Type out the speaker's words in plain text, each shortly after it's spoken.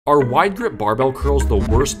Are wide grip barbell curls the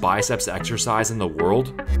worst biceps exercise in the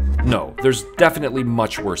world? No, there's definitely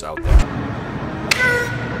much worse out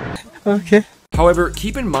there. Okay. However,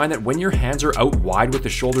 keep in mind that when your hands are out wide with the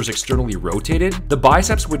shoulders externally rotated, the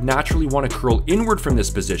biceps would naturally want to curl inward from this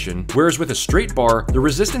position, whereas with a straight bar, the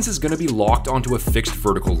resistance is going to be locked onto a fixed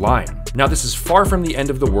vertical line. Now, this is far from the end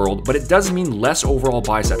of the world, but it does mean less overall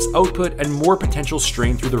biceps output and more potential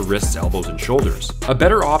strain through the wrists, elbows, and shoulders. A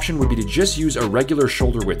better option would be to just use a regular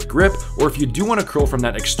shoulder width grip, or if you do want to curl from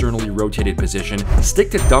that externally rotated position, stick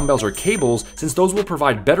to dumbbells or cables, since those will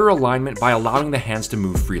provide better alignment by allowing the hands to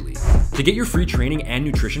move freely. To get your free training and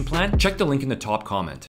nutrition plan, check the link in the top comment.